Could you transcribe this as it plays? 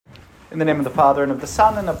In the name of the Father, and of the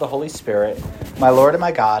Son, and of the Holy Spirit, my Lord and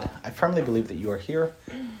my God, I firmly believe that you are here,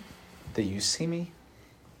 that you see me,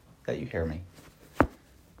 that you hear me.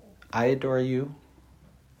 I adore you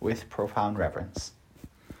with profound reverence.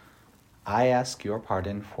 I ask your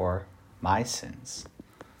pardon for my sins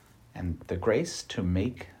and the grace to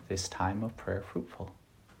make this time of prayer fruitful.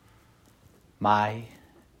 My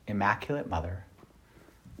Immaculate Mother,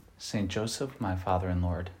 Saint Joseph, my Father and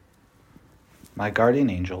Lord, my guardian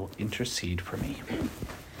angel, intercede for me.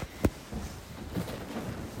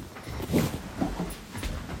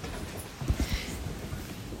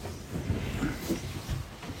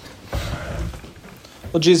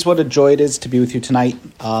 Well, Jesus, what a joy it is to be with you tonight.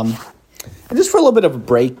 And just for a little bit of a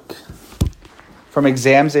break from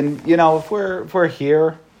exams. And, you know, if we're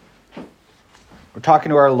here, we're talking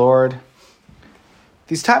to our Lord,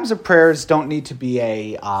 these times of prayers don't need to be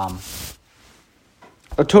a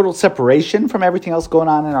total separation from everything else going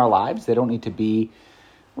on in our lives. They don't need to be,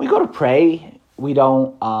 when we go to pray, we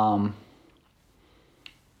don't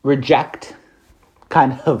reject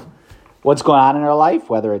kind of what's going on in our life,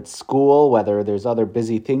 whether it's school, whether there's other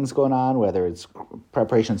busy things going on, whether it's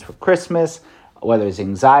preparations for Christmas, whether it's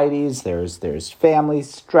anxieties, there's family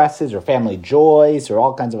stresses or family joys or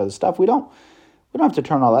all kinds of other stuff. We don't have to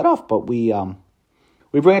turn all that off, but we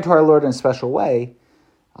bring it to our Lord in a special way.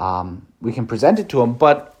 We can present it to him,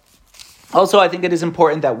 but also I think it is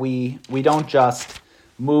important that we don't just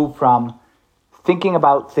move from thinking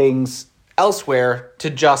about things elsewhere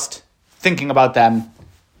to just thinking about them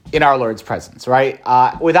in our Lord's presence, right?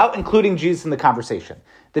 Without including Jesus in the conversation.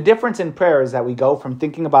 The difference in prayer is that we go from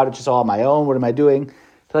thinking about it just all on my own, what am I doing,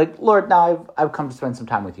 to like, Lord, now I've come to spend some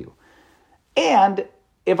time with you. And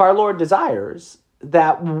if our Lord desires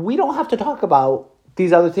that we don't have to talk about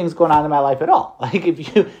these other things going on in my life at all. Like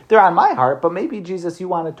they're on my heart, but maybe Jesus, you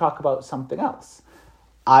want to talk about something else.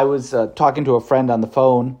 I was talking to a friend on the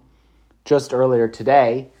phone just earlier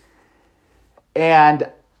today, and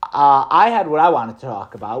I had what I wanted to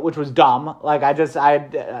talk about, which was dumb. Like I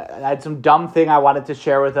had some dumb thing I wanted to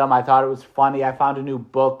share with him. I thought it was funny. I found a new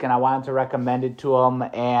book and I wanted to recommend it to him,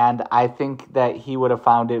 and I think that he would have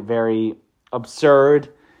found it very absurd.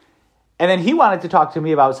 And then he wanted to talk to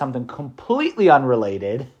me about something completely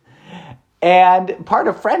unrelated. And part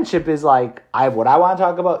of friendship is like, I have what I want to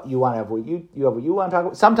talk about. You want to have what you have what you want to talk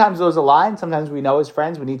about. Sometimes those align. Sometimes we know as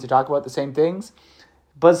friends we need to talk about the same things.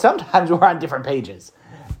 But sometimes we're on different pages.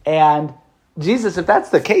 And Jesus, if that's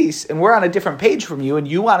the case, and we're on a different page from you, and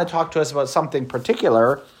you want to talk to us about something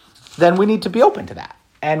particular, then we need to be open to that.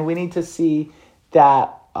 And we need to see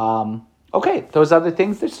that, okay, those other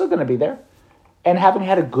things, they're still going to be there. And having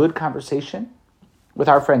had a good conversation with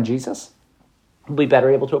our friend Jesus, we'll be better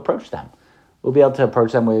able to approach them. We'll be able to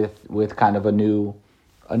approach them with kind of a new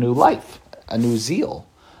life, a new zeal.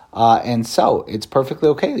 And so it's perfectly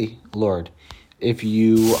okay, Lord, if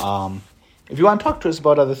you want to talk to us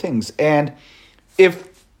about other things. And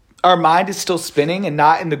if our mind is still spinning and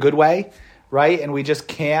not in the good way, right, and we just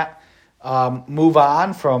can't move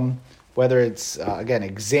on from whether it's, again,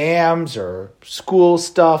 exams or school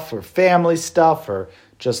stuff or family stuff or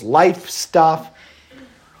just life stuff,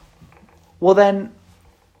 well then,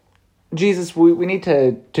 Jesus, we need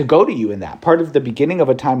to go to you in that. Part of the beginning of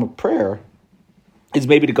a time of prayer is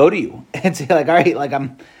maybe to go to you and say like, all right, like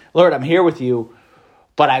Lord, I'm here with you,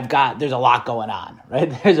 but there's a lot going on,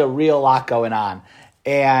 right? There's a real lot going on.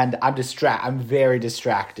 And I'm very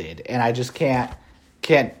distracted, and I just can't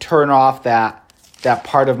turn off that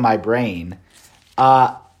part of my brain.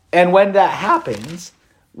 And when that happens,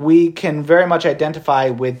 we can very much identify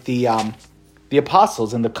with the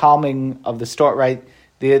apostles and the calming of the storm, right?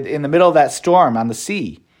 In the middle of that storm on the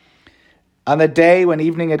sea. On the day when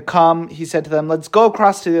evening had come, he said to them, let's go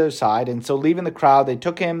across to the other side. And so leaving the crowd, they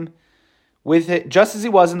took him with it just as he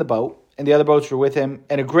was in the boat, and the other boats were with him.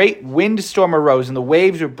 And a great windstorm arose, and the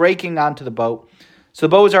waves were breaking onto the boat. So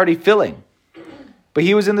the boat was already filling. But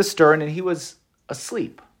he was in the stern, and he was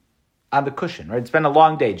asleep on the cushion, right? It's been a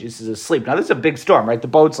long day. Jesus is asleep. Now, this is a big storm, right? The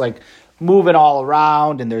boat's like moving all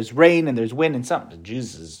around, and there's rain, and there's wind, and something.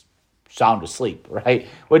 Jesus is sound asleep, right?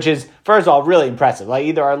 Which is, first of all, really impressive. Like,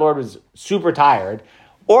 either our Lord was super tired,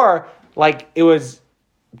 or like it was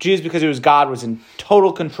Jesus, because he was God, was in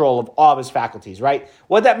total control of all of his faculties, right?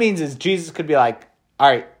 What that means is Jesus could be like, all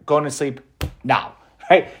right, going to sleep now,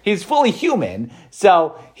 right? He's fully human,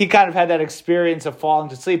 so he kind of had that experience of falling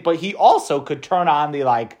to sleep, but he also could turn on the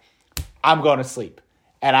like, I'm going to sleep,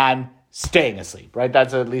 and I'm staying asleep, right?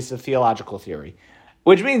 That's at least a theological theory,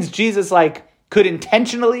 which means Jesus like could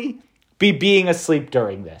intentionally be being asleep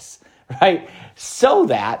during this, right? So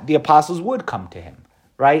that the apostles would come to him,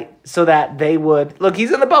 right? So that they would, look,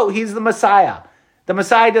 he's in the boat. He's the Messiah. The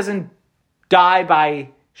Messiah doesn't die by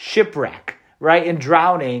shipwreck, right? And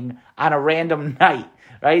drowning on a random night,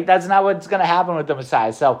 right? That's not what's going to happen with the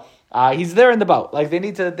Messiah. So he's there in the boat. Like they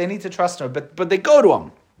need to trust him, but they go to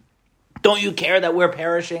him. Don't you care that we're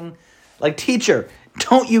perishing? Like, teacher,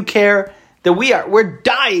 don't you care that we're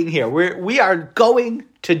dying here? We are going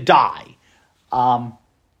to die.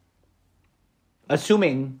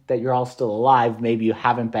 Assuming that you're all still alive, maybe you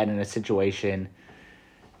haven't been in a situation.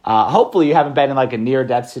 Hopefully you haven't been in like a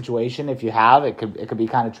near-death situation. If you have, it could be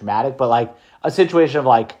kind of traumatic. But like a situation of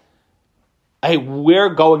like, hey, we're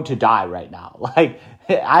going to die right now. Like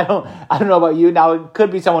I don't know about you. Now it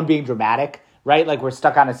could be someone being dramatic, right? Like we're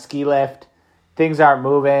stuck on a ski lift, things aren't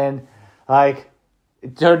moving. Like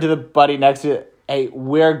turn to the buddy next to you. Hey,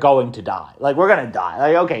 we're going to die. Like we're gonna die.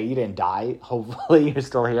 Like okay, you didn't die. Hopefully you're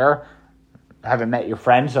still here. I haven't met your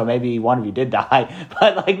friend, so maybe one of you did die.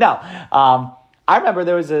 But like no. I remember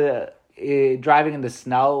there was a driving in the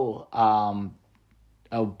snow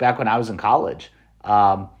back when I was in college.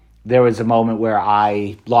 There was a moment where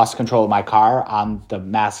I lost control of my car on the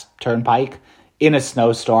Mass Turnpike in a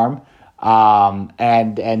snowstorm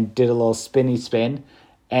and did a little spinny spin.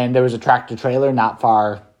 And there was a tractor trailer not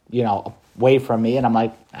far, away from me. And I'm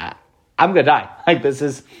like, I'm going to die. Like, this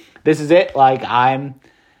is it. Like, I'm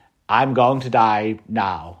going to die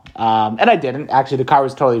now. And I didn't. Actually, the car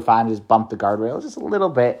was totally fine. Just bumped the guardrail just a little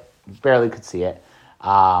bit. Barely could see it.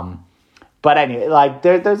 But anyway, like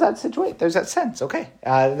there's that situation. There's that sense. Okay,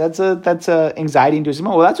 that's a anxiety-inducing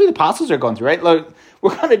moment. Well, that's what the apostles are going through, right? Like,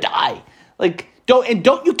 we're going to die. Like,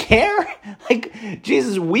 don't you care? Like,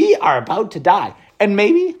 Jesus, we are about to die. And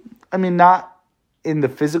maybe, not in the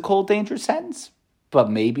physical danger sense,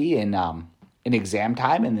 but maybe in exam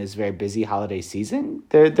time in this very busy holiday season,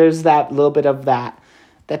 there's that little bit of that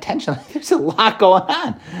tension. There's a lot going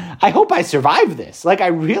on. I hope I survive this. Like, I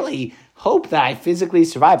really hope that I physically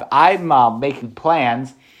survive. I'm making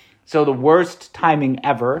plans. So the worst timing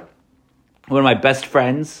ever, one of my best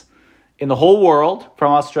friends in the whole world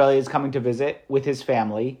from Australia is coming to visit with his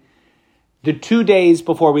family the 2 days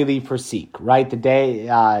before we leave for Sikh, right? The day,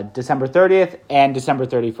 December 30th and December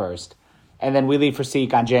 31st. And then we leave for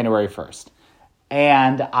Sikh on January 1st.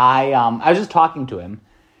 And I was just talking to him,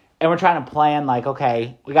 and we're trying to plan, like,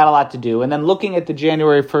 okay, we got a lot to do. And then looking at the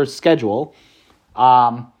January 1st schedule,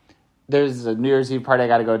 there's a New Year's Eve party I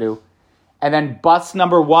got to go to. And then bus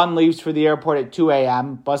number 1 leaves for the airport at 2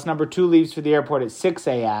 a.m. Bus number 2 leaves for the airport at 6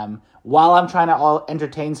 a.m. while I'm trying to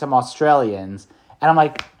entertain some Australians. And I'm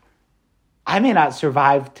like, I may not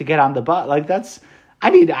survive to get on the bus. Like, I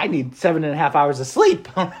need 7.5 hours of sleep,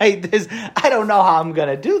 right? I don't know how I'm going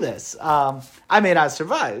to do this. I may not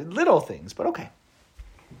survive. Little things, but okay.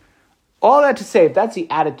 All that to say, if that's the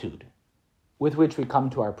attitude with which we come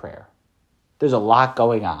to our prayer, there's a lot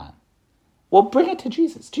going on. Well, bring it to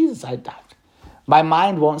Jesus. Jesus, my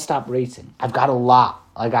mind won't stop racing. I've got a lot.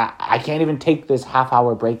 Like, I can't even take this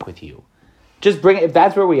half-hour break with you. Just bring it. If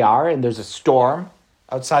that's where we are and there's a storm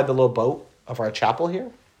outside the little boat of our chapel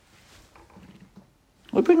here,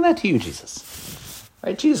 we bring that to you, Jesus.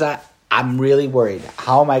 Right, Jesus, I'm really worried.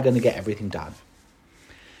 How am I going to get everything done?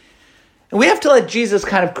 And we have to let Jesus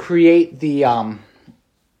kind of create the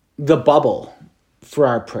bubble for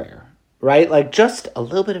our prayer, right? Like, just a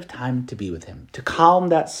little bit of time to be with him, to calm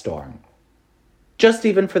that storm, just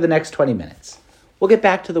even for the next 20 minutes. We'll get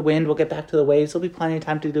back to the wind. We'll get back to the waves. There'll be plenty of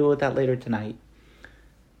time to deal with that later tonight.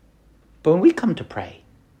 But when we come to pray,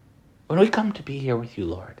 when we come to be here with you,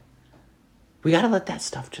 Lord, we got to let that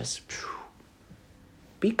stuff just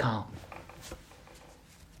be calm.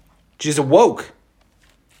 Jesus awoke,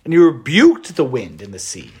 and he rebuked the wind and the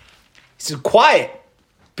sea. He said, quiet,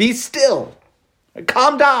 be still,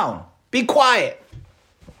 calm down, be quiet.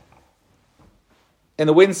 And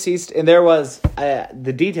the wind ceased, and there was,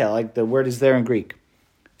 the detail, like the word is there in Greek,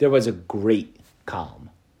 there was a great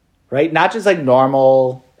calm, right? Not just like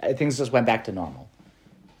normal, things just went back to normal.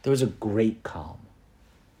 There was a great calm.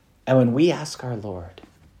 And when we ask our Lord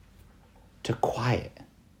to quiet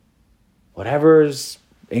whatever's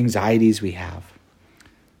anxieties we have,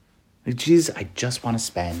 like, Jesus, I just want to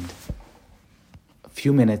spend a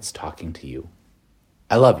few minutes talking to you.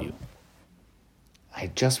 I love you. I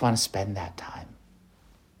just want to spend that time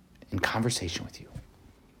in conversation with you.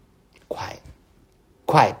 Quiet.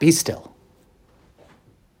 Quiet. Be still.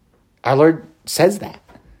 Our Lord says that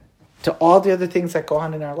to all the other things that go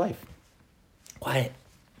on in our life. Quiet.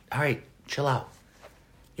 All right, chill out.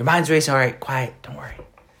 Your mind's racing. All right, quiet. Don't worry.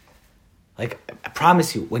 Like, I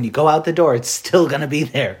promise you, when you go out the door, it's still going to be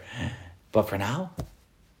there. But for now,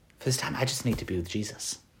 for this time, I just need to be with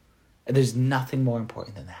Jesus. And there's nothing more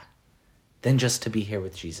important than that, than just to be here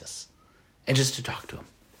with Jesus and just to talk to him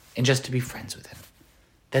and just to be friends with him.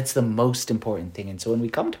 That's the most important thing. And so when we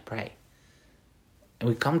come to pray and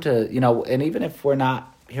we come to, and even if we're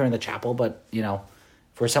not here in the chapel, but,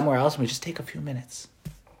 if we're somewhere else and we just take a few minutes,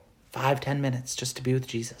 5-10 minutes just to be with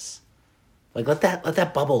Jesus. Like let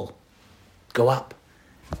that bubble go up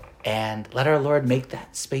and let our Lord make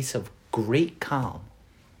that space of great calm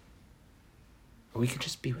where we can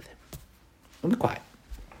just be with him. And be quiet.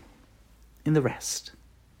 In the rest.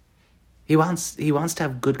 He wants to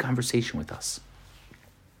have good conversation with us.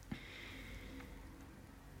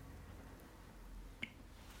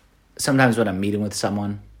 Sometimes when I'm meeting with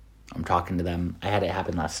someone, I'm talking to them. I had it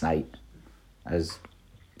happen last night. I was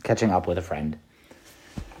catching up with a friend.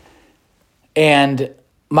 And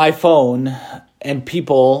my phone and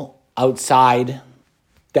people outside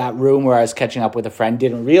that room where I was catching up with a friend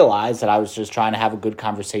didn't realize that I was just trying to have a good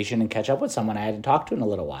conversation and catch up with someone I hadn't talked to in a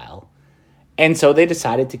little while. And so they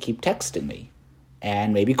decided to keep texting me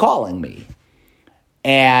and maybe calling me.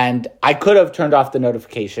 And I could have turned off the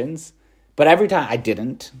notifications, but every time I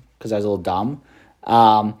didn't because I was a little dumb.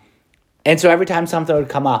 And so every time something would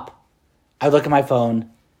come up, I would look at my phone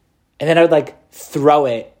and then I would throw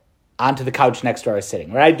it onto the couch next to where I was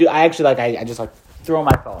sitting. Right? I just throw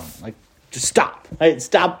my phone, just stop, right?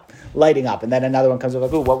 Stop lighting up. And then another one comes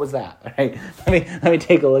up ooh, what was that? Right? Let me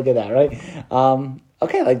take a look at that, right?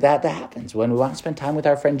 Okay, that happens. When we want to spend time with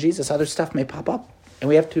our friend Jesus, other stuff may pop up. And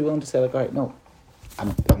we have to be willing to say, all right, no,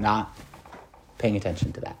 I'm not paying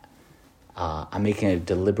attention to that. I'm making a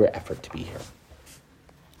deliberate effort to be here.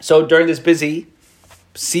 So during this busy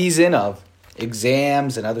season of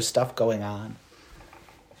exams and other stuff going on,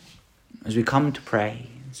 as we come to pray,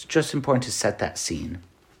 it's just important to set that scene.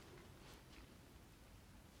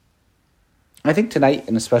 I think tonight,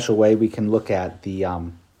 in a special way, we can look at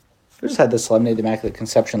we just had the Solemnity of the Immaculate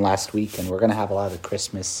Conception last week, and we're going to have a lot of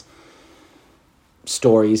Christmas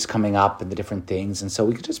stories coming up and the different things. And so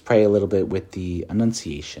we could just pray a little bit with the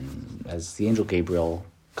Annunciation as the angel Gabriel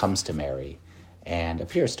comes to Mary and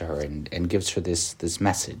appears to her and gives her this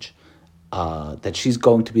message that she's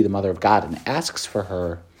going to be the mother of God and asks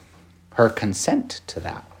for her consent to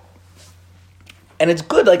that. And it's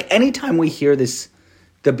good, anytime we hear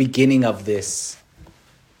the beginning of this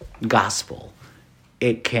gospel,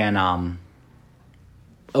 it can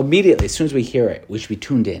immediately, as soon as we hear it, we should be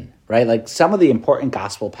tuned in, right? Some of the important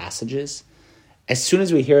gospel passages, as soon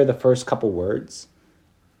as we hear the first couple words,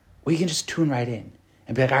 we can just tune right in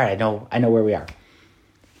and be all right, I know where we are.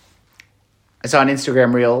 I saw an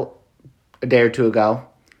Instagram reel a day or two ago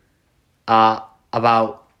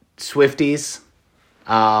about Swifties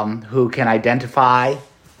who can identify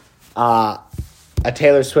a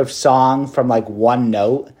Taylor Swift song from one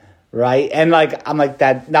note, right? And I'm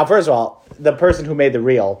that. Now, first of all, the person who made the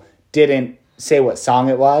reel didn't say what song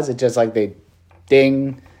it was. It just they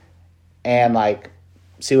ding and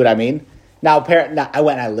see what I mean. Now, I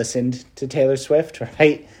went and I listened to Taylor Swift,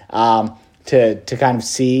 right? To kind of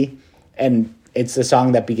see, and it's the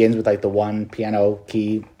song that begins with the one piano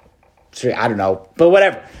key. I don't know, but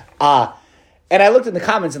whatever. And I looked in the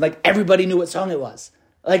comments and everybody knew what song it was.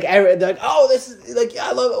 They're oh, this is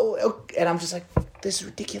I love it. And I'm just this is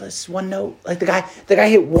ridiculous. One note. The guy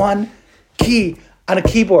hit one key on a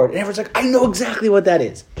keyboard, and everyone's I know exactly what that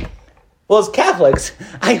is. Well, as Catholics,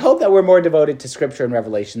 I hope that we're more devoted to Scripture and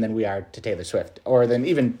Revelation than we are to Taylor Swift, or than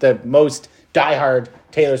even the most diehard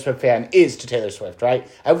Taylor Swift fan is to Taylor Swift, right?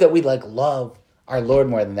 I hope that we love our Lord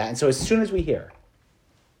more than that. And so as soon as we hear,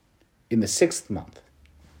 in the 6th month,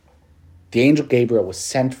 the angel Gabriel was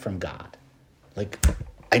sent from God,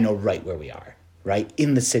 I know right where we are, right?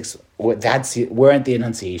 In the 6th, we're at the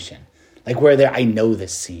Annunciation. We're there, I know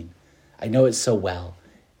this scene. I know it so well.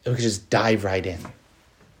 We could just dive right in.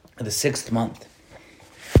 In the 6th month,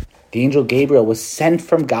 the angel Gabriel was sent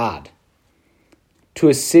from God to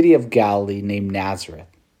a city of Galilee named Nazareth,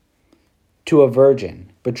 to a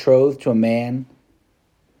virgin betrothed to a man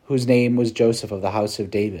whose name was Joseph of the house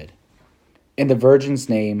of David. And the virgin's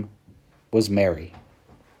name was Mary.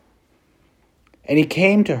 And he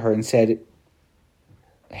came to her and said,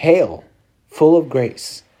 "Hail, full of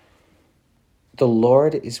grace, the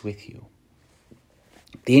Lord is with you."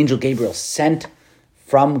 The angel Gabriel sent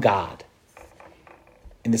from God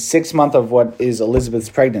in the 6th month of what is Elizabeth's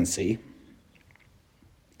pregnancy,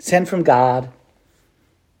 sent from God,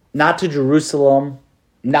 not to Jerusalem,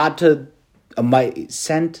 not to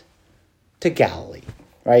sent to Galilee,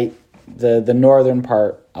 right? The northern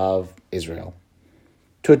part of Israel,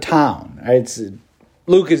 to a town. Right?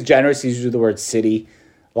 Luke is generous. He uses the word city,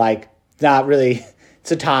 not really.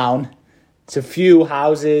 It's a town. It's a few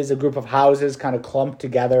houses, a group of houses kind of clumped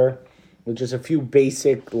together with just a few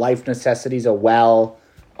basic life necessities, a well,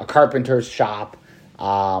 a carpenter's shop,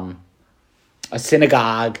 a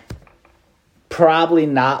synagogue, probably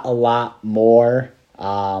not a lot more,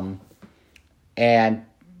 and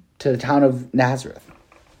to the town of Nazareth,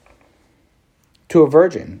 to a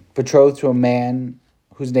virgin betrothed to a man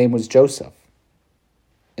whose name was Joseph,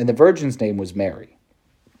 and the virgin's name was Mary.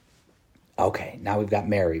 Okay, now we've got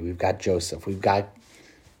Mary, we've got Joseph, we've got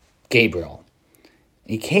Gabriel.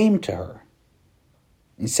 He came to her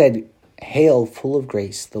and said, "Hail, full of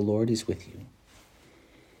grace, the Lord is with you."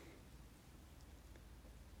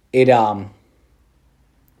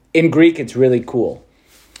 In Greek, it's really cool.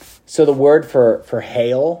 So the word for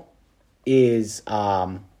hail is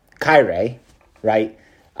kyrie, right?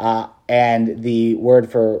 And the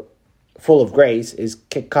word for full of grace is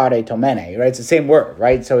kikaretomene, right? It's the same word,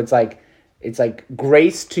 right? So it's like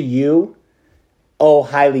grace to you, oh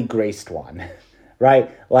highly graced one, right?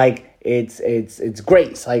 Like it's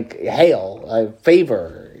grace, like hail,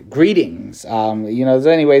 favor, greetings. There's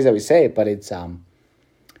many ways that we say it, but it's a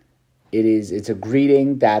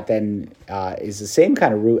greeting that then is the same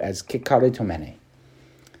kind of root as kikaretomene.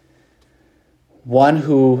 One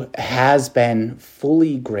who has been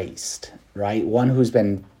fully graced, right? One who's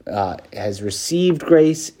been has received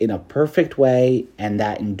grace in a perfect way, and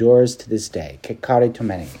that endures to this day.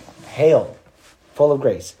 Kikaretomene. Hail, full of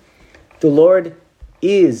grace. The Lord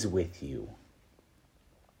is with you.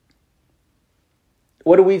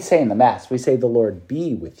 What do we say in the Mass? We say, "The Lord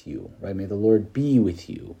be with you," right? May the Lord be with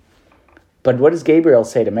you. But what does Gabriel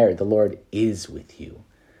say to Mary? The Lord is with you,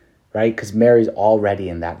 right? Because Mary's already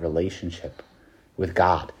in that relationship with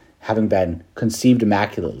God, having been conceived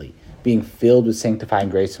immaculately, being filled with sanctifying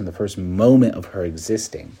grace from the first moment of her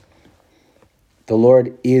existing. The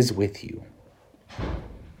Lord is with you.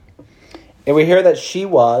 And we hear that she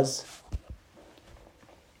was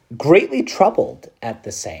greatly troubled at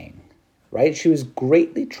the saying, right? She was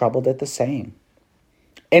greatly troubled at the saying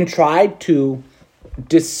and tried to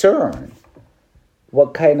discern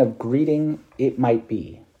what kind of greeting it might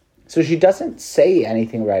be. So she doesn't say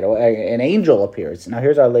anything right away. An angel appears. Now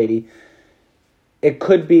here's Our Lady. It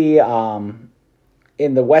could be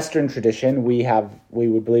in the Western tradition. We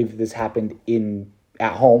would believe this happened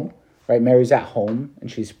at home, right? Mary's at home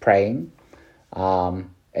and she's praying,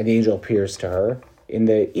 and the angel appears to her. In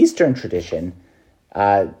the Eastern tradition,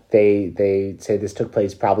 they say this took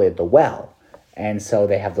place probably at the well. And so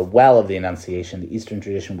they have the well of the Annunciation, the Eastern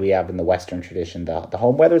tradition. We have in the Western tradition the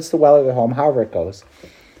home, whether it's the well or the home, however it goes.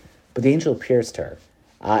 But the angel appears to her.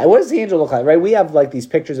 And what does the angel look like, right? We have like these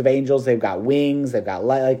pictures of angels. They've got wings. They've got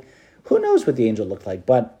light. Like, who knows what the angel looked like?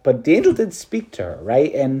 But the angel did speak to her,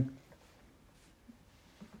 right? And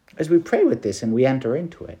as we pray with this and we enter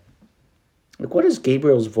into it, like, what does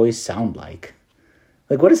Gabriel's voice sound like?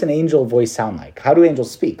 Like, what does an angel voice sound like? How do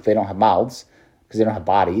angels speak? They don't have mouths because they don't have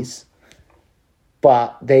bodies.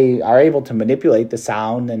 But they are able to manipulate the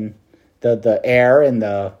sound and the air and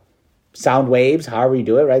the sound waves, however you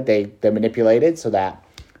do it, right? They manipulate it so that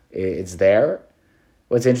it's there.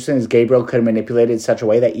 What's interesting is Gabriel could have manipulated it in such a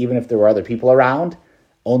way that even if there were other people around,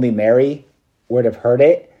 only Mary would have heard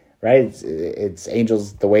it, right? It's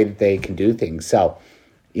angels, the way that they can do things. So,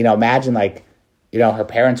 imagine her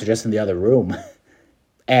parents are just in the other room.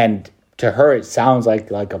 And to her, it sounds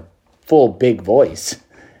like a full big voice.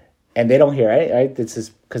 And they don't hear it, right? This is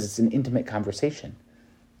because it's an intimate conversation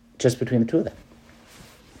just between the two of them.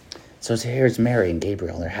 So here's Mary and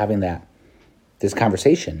Gabriel. They're having this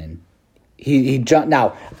conversation. And he jumped.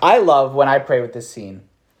 Now, I love when I pray with this scene.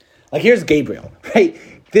 Like, here's Gabriel, right?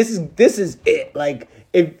 This is it. Like,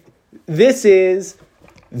 if this is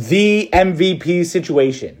the MVP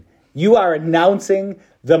situation. You are announcing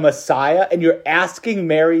the Messiah, and you're asking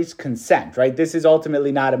Mary's consent, right? This is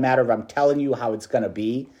ultimately not a matter of I'm telling you how it's going to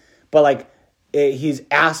be, but he's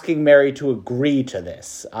asking Mary to agree to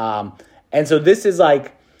this. And so this is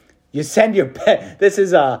like, you send your this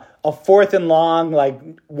is a fourth and long,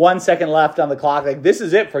 1 second left on the clock. Like, this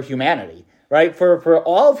is it for humanity, right? For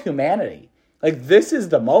all of humanity. Like, this is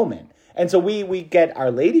the moment. And so we get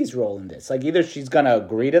Our Lady's role in this. Like, either she's going to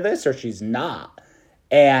agree to this or she's not.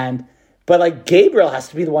 But Gabriel has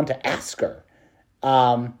to be the one to ask her.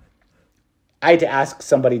 I had to ask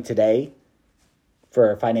somebody today for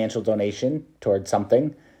a financial donation towards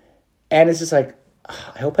something. And it's just like,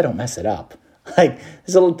 I hope I don't mess it up.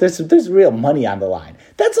 There's real money on the line.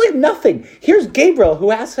 That's nothing. Here's Gabriel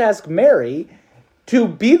who has to ask Mary to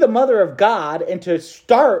be the mother of God and to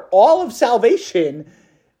start all of salvation.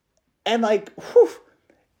 And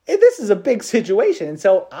this is a big situation. And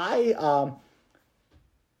so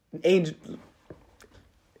angel,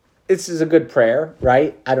 this is a good prayer,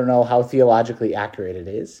 right? I don't know how theologically accurate it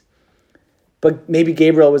is. But maybe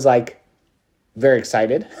Gabriel was like very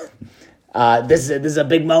excited. This is a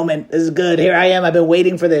big moment. This is good. Here I am. I've been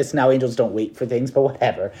waiting for this. Now angels don't wait for things, but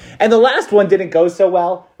whatever. And the last one didn't go so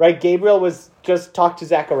well, right? Gabriel was just talked to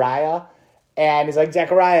Zechariah, and he's like,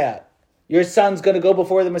 Zechariah, your son's going to go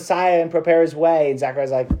before the Messiah and prepare his way. And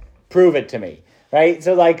Zechariah's like, prove it to me, right?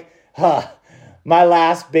 So like, my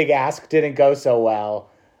last big ask didn't go so well.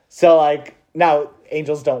 So like, now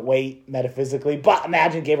angels don't wait metaphysically, but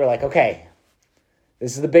imagine Gabriel like, okay,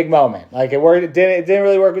 this is the big moment. Like it worked. It didn't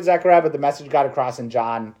really work with Zechariah, but the message got across, and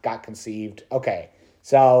John got conceived. Okay,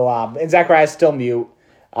 so and Zechariah's still mute.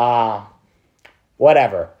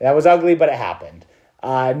 Whatever. That was ugly, but it happened.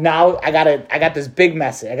 Now I got this big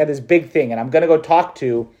message. I got this big thing, and I'm gonna go talk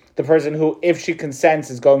to the person who, if she consents,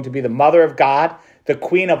 is going to be the mother of God, the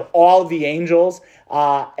queen of all the angels,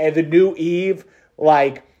 and the new Eve.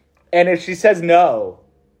 Like, and if she says no,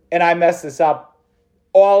 and I mess this up,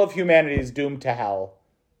 all of humanity is doomed to hell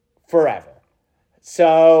forever.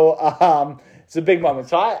 So it's a big moment.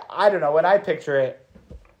 So I don't know. When I picture it,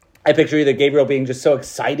 I picture either Gabriel being just so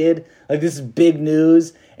excited, like this is big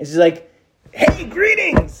news, and she's like, hey,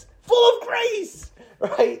 greetings, full of grace,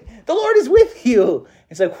 right? The Lord is with you.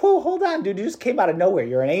 It's like, whoa, hold on, dude. You just came out of nowhere.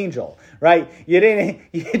 You're an angel, right? You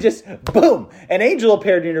just, boom, an angel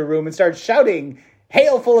appeared in your room and started shouting,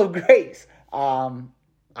 hail, full of grace. I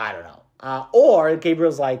don't know. Or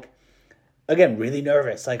Gabriel's like, again, really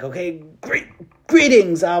nervous. Like, okay,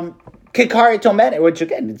 greetings, Kikari Tomene, which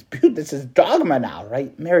again, this is dogma now,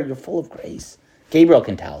 right? Mary, you're full of grace. Gabriel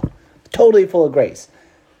can tell. Totally full of grace.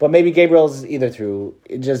 But maybe Gabriel's either through,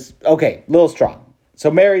 okay, a little strong.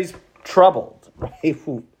 So Mary's troubled, right?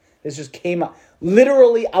 This just came out,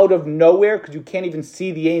 literally out of nowhere, because you can't even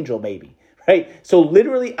see the angel, maybe, right? So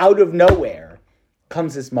literally out of nowhere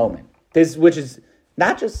comes this moment. Which is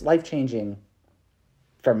not just life-changing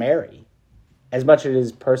for Mary, as much as it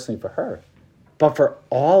is personally for her, but for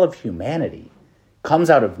all of humanity. Comes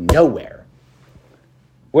out of nowhere.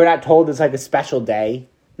 We're not told it's like a special day.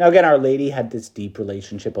 Now, again, Our Lady had this deep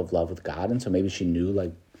relationship of love with God, and so maybe she knew,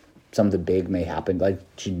 like, something big may happen. Like,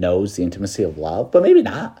 she knows the intimacy of love, but maybe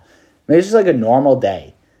not. Maybe it's just like a normal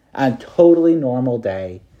day. A totally normal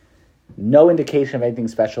day. No indication of anything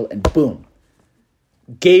special, and boom.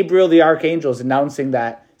 Gabriel the archangel is announcing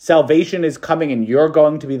that salvation is coming and you're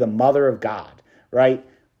going to be the mother of God, right?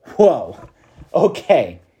 Whoa.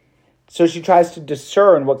 Okay. So she tries to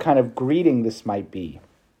discern what kind of greeting this might be.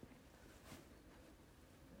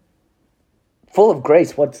 Full of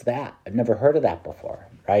grace, what's that? I've never heard of that before,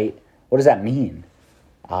 right? What does that mean?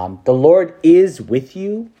 The Lord is with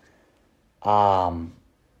you.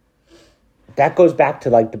 That goes back to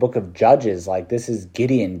like the book of Judges. Like this is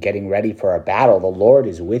Gideon getting ready for a battle. The Lord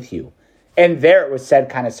is with you. And there it was said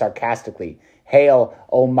kind of sarcastically, hail,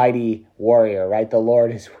 O mighty warrior, right? The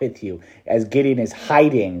Lord is with you. As Gideon is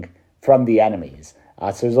hiding from the enemies. So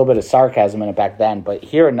there's a little bit of sarcasm in it back then, but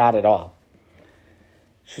here not at all.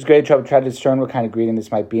 She's great to try to discern what kind of greeting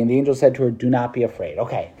this might be. And the angel said to her, do not be afraid.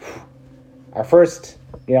 Okay. Our first,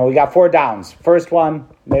 we got 4 downs. First one,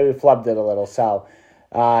 maybe we flubbed it a little. So,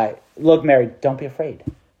 look, Mary, don't be afraid.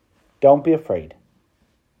 Don't be afraid.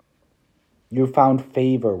 You found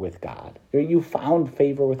favor with God. You found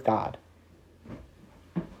favor with God.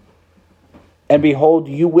 And behold,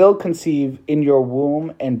 you will conceive in your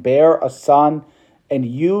womb and bear a son, and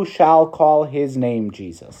you shall call his name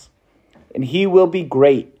Jesus. And he will be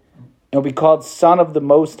great, and will be called Son of the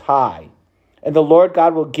Most High. And the Lord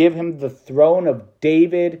God will give him the throne of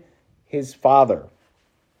David, his father.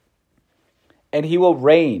 And he will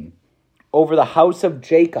reign over the house of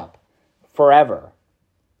Jacob forever.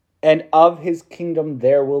 And of his kingdom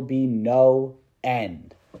there will be no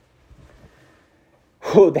end.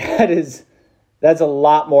 Whew, that's a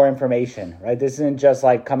lot more information, right? This isn't just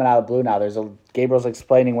like coming out of the blue now. Gabriel's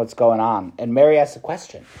explaining what's going on. And Mary asks a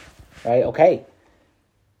question, right? Okay,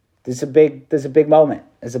 this is a big moment.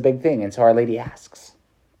 It's a big thing. And so Our Lady asks,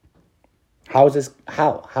 how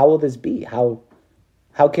will this be? How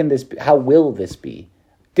will this be?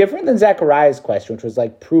 Different than Zechariah's question, which was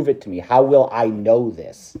like, prove it to me. How will I know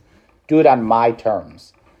this? Do it on my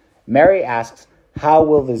terms. Mary asks, how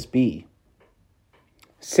will this be?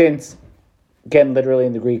 Since, again, literally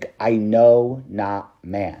in the Greek, I know not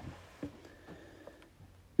man.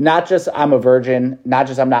 Not just I'm a virgin, not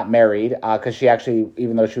just I'm not married, because she actually,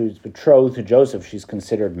 even though she was betrothed to Joseph, she's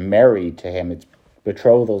considered married to him. It's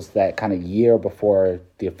betrothals that kind of year before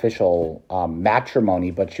the official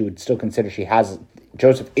matrimony, but she would still consider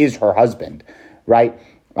Joseph is her husband, right?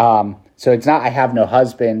 So So it's not, I have no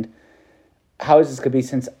husband. How is this going to be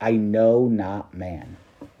since I know not man?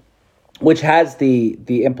 Which has the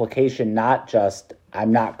implication not just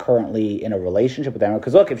I'm not currently in a relationship with anyone.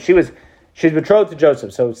 Because look, if she's betrothed to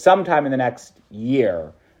Joseph, so sometime in the next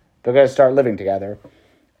year, they're going to start living together.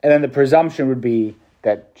 And then the presumption would be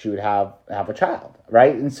that she would have a child,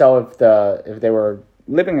 right? And so if they were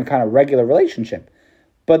living a kind of regular relationship.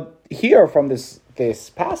 But here from this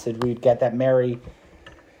passage, we'd get that Mary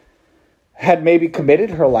had maybe committed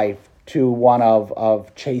her life to one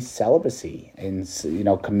of chaste celibacy and,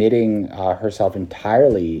 committing herself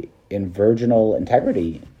entirely in virginal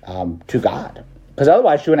integrity to God. Because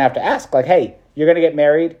otherwise she wouldn't have to ask, like, hey, you're going to get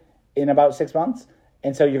married in about 6 months,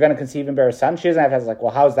 and so you're going to conceive and bear a son. She doesn't have to ask, like,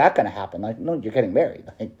 well, how's that going to happen? Like, no, you're getting married.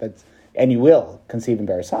 Like, and you will conceive and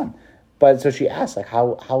bear a son. But so she asks, like,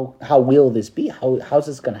 how will this be? How's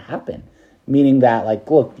this going to happen? Meaning that, like,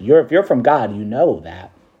 look, if you're from God, you know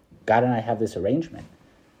that God and I have this arrangement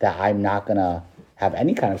that I'm not going to have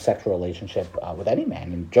any kind of sexual relationship with any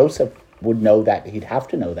man. And Joseph would know that. He'd have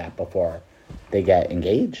to know that before they get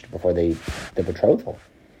engaged, before the betrothal.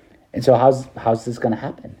 And so how's this going to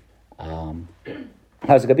happen?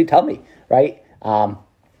 How's it going to be? Tell me, right?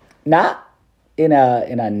 Not in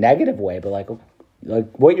a negative way, but like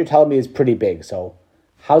what you're telling me is pretty big. So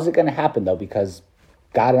how's it going to happen, though? Because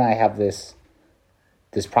God and I have this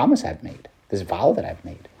promise I've made, this vow that I've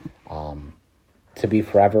made, to be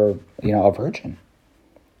forever, a virgin.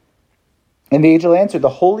 And the angel answered, the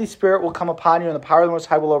Holy Spirit will come upon you, and the power of the Most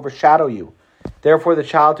High will overshadow you. Therefore, the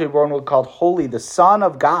child to be born will be called Holy, the Son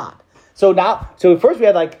of God. So first we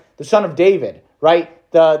had like the Son of David,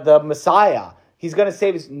 right? The Messiah. He's going to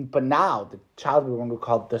save us. But now the child to be born will be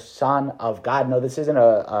called the Son of God. No, this isn't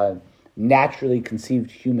a naturally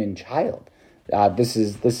conceived human child. This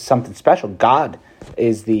is something special. God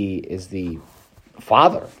is the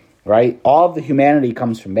Father, right? All of the humanity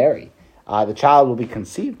comes from Mary. The child will be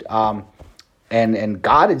conceived, and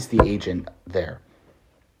God is the agent there.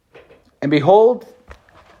 And behold,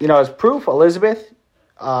 as proof, Elizabeth,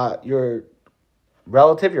 your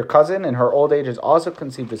relative, your cousin, in her old age has also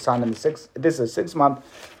conceived a son. And this is a 6th month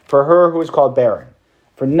for her who is called barren.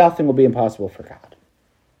 For nothing will be impossible for God.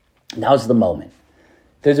 Now's the moment.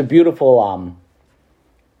 There's a beautiful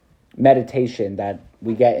meditation that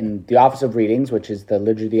we get in the Office of Readings, which is the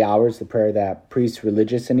Liturgy of the Hours, the prayer that priests,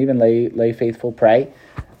 religious, and even lay faithful pray.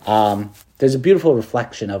 There's a beautiful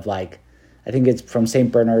reflection of, like, I think it's from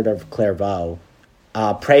St. Bernard of Clairvaux,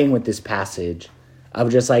 praying with this passage of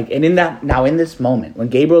just like, and in this moment, when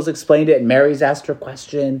Gabriel's explained it and Mary's asked her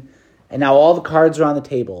question, and now all the cards are on the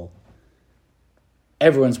table,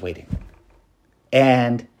 everyone's waiting.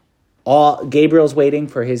 And Gabriel's waiting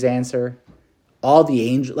for his answer. All the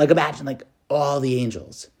angels, like imagine, like all the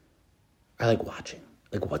angels are like watching,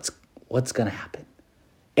 like what's going to happen?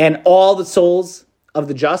 And all the souls of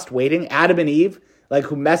the just waiting, Adam and Eve, like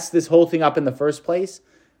who messed this whole thing up in the first place,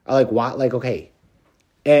 are like, what? Like, okay,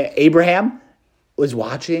 Abraham was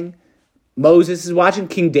watching, Moses is watching,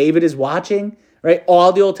 King David is watching, right?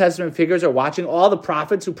 All the Old Testament figures are watching. All the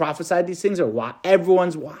prophets who prophesied these things are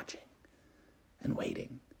everyone's watching and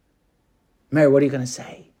waiting. Mary, what are you going to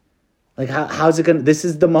say? Like, how's it going to, this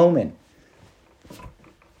is the moment.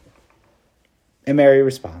 And Mary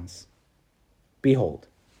responds, behold,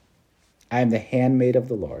 I am the handmaid of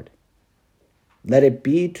the Lord. Let it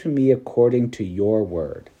be to me according to your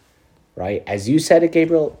word, right? As you said it,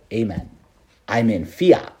 Gabriel, amen. I'm in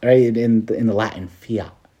fiat, right? In the Latin,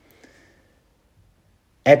 fiat.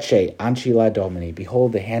 Ecce ancilla Domini,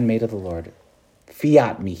 behold the handmaid of the Lord.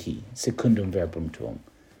 Fiat mihi, secundum verbum tuum.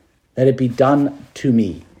 Let it be done to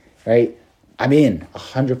me, right? I'm in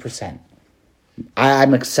 100%.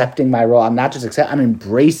 I'm accepting my role. I'm not just accepting, I'm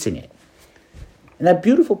embracing it. And that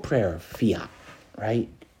beautiful prayer of fiat, right?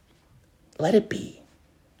 Let it be.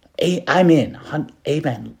 I'm in.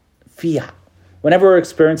 Amen. Fiat. Whenever we're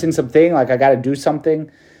experiencing something, like I got to do something,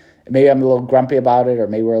 maybe I'm a little grumpy about it, or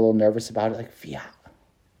maybe we're a little nervous about it, like fiat.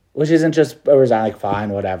 Which isn't just a resign, like fine,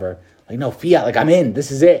 whatever. Like, no, fiat, like I'm in. This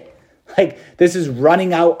is it. Like, this is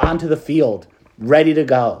running out onto the field, ready to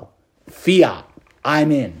go. Fiat.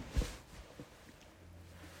 I'm in.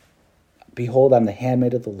 Behold, I'm the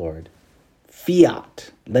handmaid of the Lord.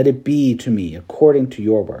 Fiat. Let it be to me according to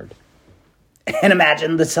your word. And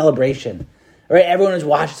imagine the celebration. Right? Everyone is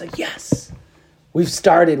watching. It's like, yes, we've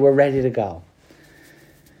started. We're ready to go.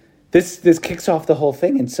 This kicks off the whole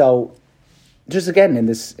thing. And so, just again, in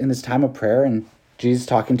this time of prayer and Jesus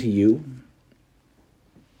talking to you,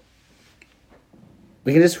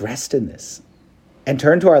 we can just rest in this and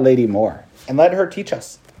turn to Our Lady more and let her teach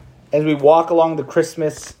us as we walk along the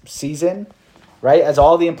Christmas season. right? As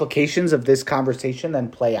all the implications of this conversation then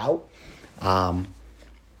play out,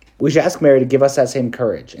 we should ask Mary to give us that same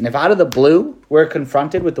courage. And if out of the blue we're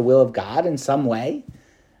confronted with the will of God in some way,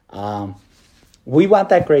 we want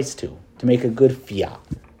that grace to make a good fiat,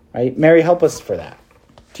 right? Mary, help us for that.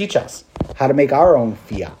 Teach us how to make our own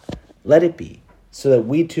fiat. Let it be, so that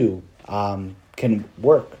we too can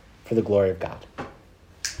work for the glory of God.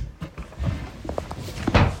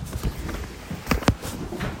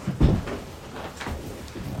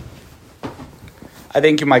 I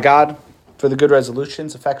thank you, my God, for the good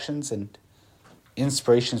resolutions, affections, and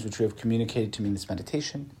inspirations which you have communicated to me in this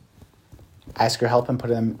meditation. I ask your help in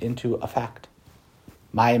putting them into effect.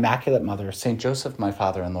 My Immaculate Mother, Saint Joseph, my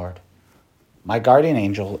Father and Lord, my guardian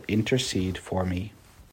angel, intercede for me.